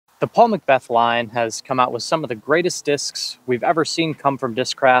The Paul McBeth line has come out with some of the greatest discs we've ever seen come from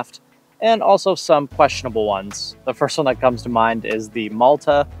Discraft, and also some questionable ones. The first one that comes to mind is the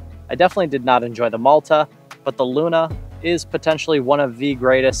Malta. I definitely did not enjoy the Malta, but the Luna is potentially one of the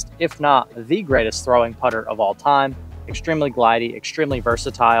greatest, if not the greatest throwing putter of all time. Extremely glidey, extremely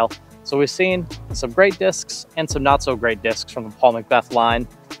versatile. So we've seen some great discs and some not so great discs from the Paul McBeth line.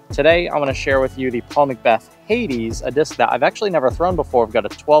 Today, I want to share with you the Paul McBeth Hades, a disc that I've actually never thrown before. We've got a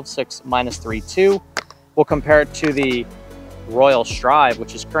 12.6 -3.2. We'll compare it to the Royal Strive,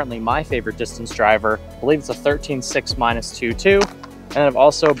 which is currently my favorite distance driver. I believe it's a 13.6 -2.2. And I've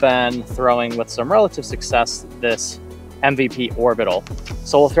also been throwing with some relative success this MVP Orbital.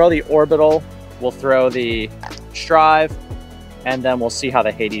 So we'll throw the Orbital, we'll throw the Strive, and then we'll see how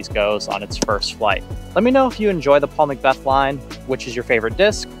the Hades goes on its first flight. Let me know if you enjoy the Paul McBeth line, which is your favorite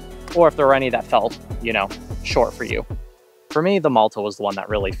disc, or if there were any that felt, short for you. For me, the Malta was the one that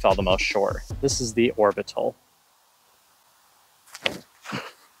really fell the most short. This is the Orbital.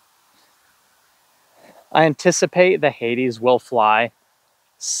 I anticipate the Hades will fly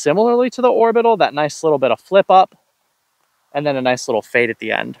similarly to the Orbital, that nice little bit of flip up, and then a nice little fade at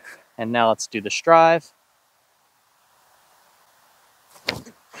the end. And now let's do the Strive.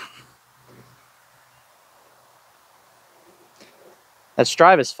 That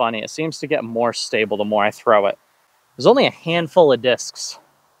Strive is funny. It seems to get more stable the more I throw it. There's only a handful of discs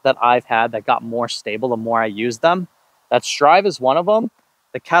that I've had that got more stable the more I used them. That Strive is one of them.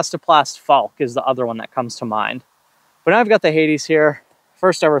 The Castoplast Falk is the other one that comes to mind. But now I've got the Hades here.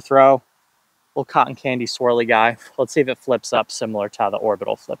 First ever throw. Little cotton candy swirly guy. Let's see if it flips up similar to how the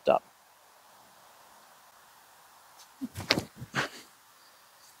Orbital flipped up.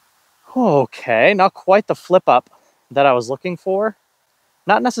 Okay, not quite the flip up that I was looking for.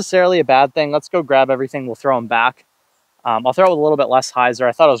 Not necessarily a bad thing. Let's go grab everything. We'll throw them back. I'll throw it with a little bit less hyzer.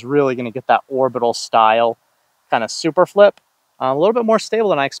 I thought I was really going to get that Orbital style kind of super flip. A little bit more stable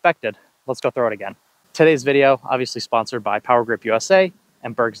than I expected. Let's go throw it again. Today's video, obviously sponsored by Power Grip USA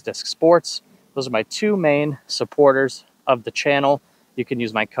and Berg's Disc Sports. Those are my two main supporters of the channel. You can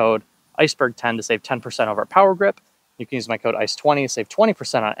use my code Iceberg10 to save 10% over at Power Grip. You can use my code ICE20 to save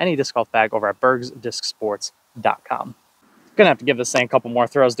 20% on any disc golf bag over at bergsdiscsports.com. Gonna have to give this thing a couple more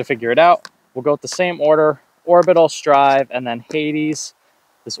throws to figure it out. We'll go with the same order: Orbital, Strive, and then Hades.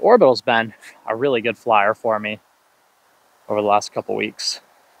 This Orbital's been a really good flyer for me over the last couple weeks.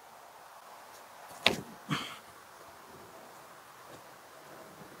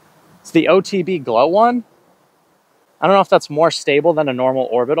 It's the OTB Glow one. I don't know if that's more stable than a normal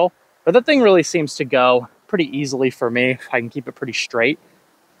Orbital, but that thing really seems to go pretty easily for me. I can keep it pretty straight,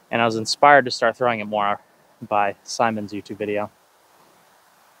 and I was inspired to start throwing it more by Simon's YouTube video.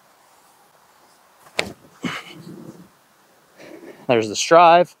 There's the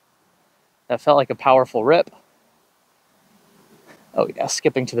Strive. That felt like a powerful rip. Oh yeah,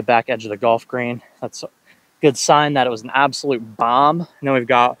 skipping to the back edge of the golf green. That's a good sign that it was an absolute bomb. Now we've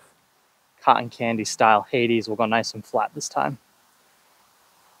got cotton candy style Hades. We'll go nice and flat this time.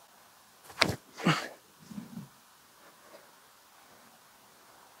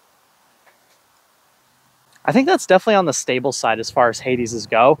 I think that's definitely on the stable side as far as Hadeses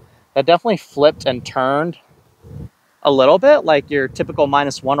go. That definitely flipped and turned a little bit like your typical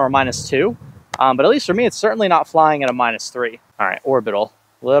 -1 or -2. But at least for me, it's certainly not flying at a -3. All right, Orbital,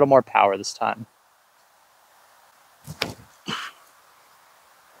 a little more power this time.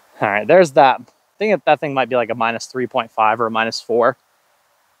 All right, there's that. I think that thing might be like a -3.5 or a -4.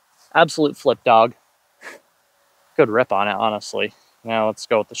 Absolute flip dog. Good rip on it, honestly. Now let's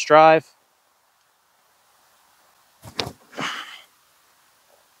go with the Strive.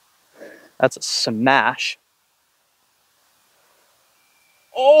 That's a smash.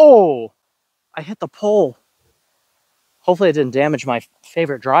 Oh, I hit the pole. Hopefully it didn't damage my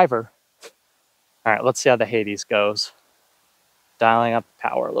favorite driver. All right, let's see how the Hades goes. Dialing up the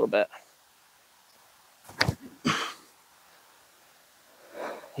power a little bit.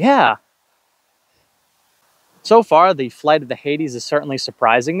 Yeah. So far, the flight of the Hades is certainly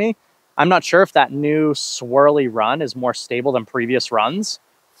surprising me. I'm not sure if that new swirly run is more stable than previous runs.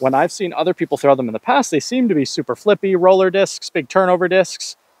 When I've seen other people throw them in the past, they seem to be super flippy, roller discs, big turnover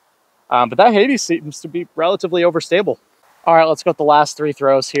discs. But that Hades seems to be relatively overstable. All right, let's go with the last three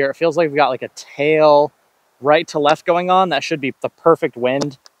throws here. It feels like we've got like a tail right to left going on. That should be the perfect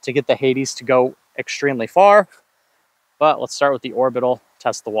wind to get the Hades to go extremely far. But let's start with the Orbital,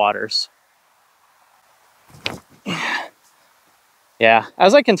 test the waters. Yeah,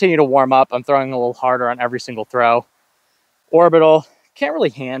 as I continue to warm up, I'm throwing a little harder on every single throw. Orbital can't really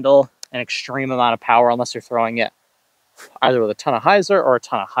handle an extreme amount of power unless you're throwing it either with a ton of hyzer or a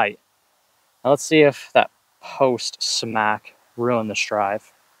ton of height. Now let's see if that post smack ruined this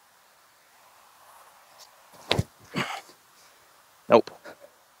drive. Nope.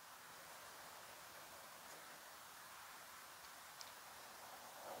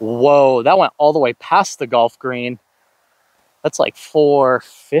 Whoa, that went all the way past the golf green. That's like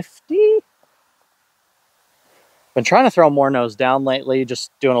 450. Been trying to throw more nose down lately,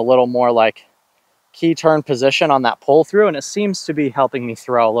 just doing a little more like key turn position on that pull through, and it seems to be helping me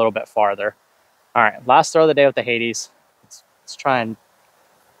throw a little bit farther. All right, last throw of the day with the Hades. Let's try and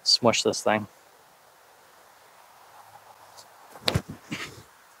smush this thing.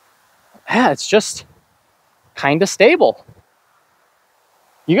 Yeah, it's just kind of stable.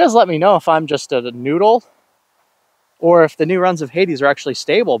 You guys let me know if I'm just a noodle or if the new runs of Hades are actually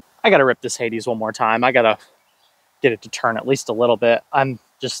stable. I gotta rip this Hades one more time. I gotta get it to turn at least a little bit. I'm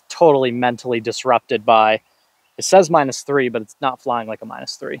just totally mentally disrupted by, it says -3, but it's not flying like a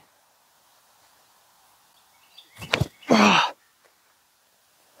 -3.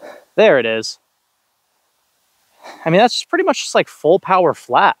 There it is. I mean, that's pretty much just like full power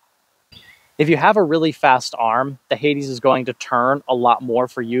flat. If you have a really fast arm, the Hades is going to turn a lot more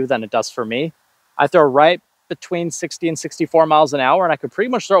for you than it does for me. I throw right between 60 and 64 miles an hour, and I could pretty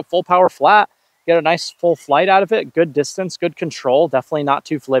much throw it full power flat, get a nice full flight out of it, good distance, good control, definitely not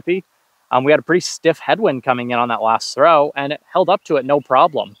too flippy. We had a pretty stiff headwind coming in on that last throw, and it held up to it no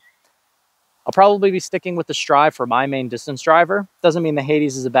problem. I'll probably be sticking with the Strive for my main distance driver. Doesn't mean the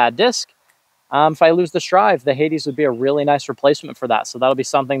Hades is a bad disc. If I lose the Strive, the Hades would be a really nice replacement for that. So that'll be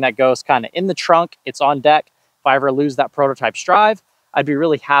something that goes kind of in the trunk. It's on deck. If I ever lose that prototype Strive, I'd be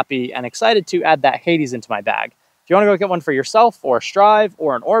really happy and excited to add that Hades into my bag. If you want to go get one for yourself or a Strive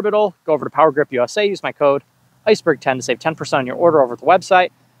or an Orbital, go over to Power Grip USA, use my code Iceberg10 to save 10% on your order over at the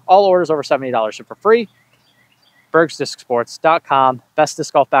website. All orders over $70 ship for free. BergsDiscSports.com, best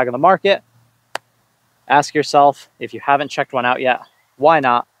disc golf bag on the market. Ask yourself, if you haven't checked one out yet, why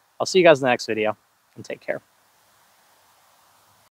not? I'll see you guys in the next video, and take care.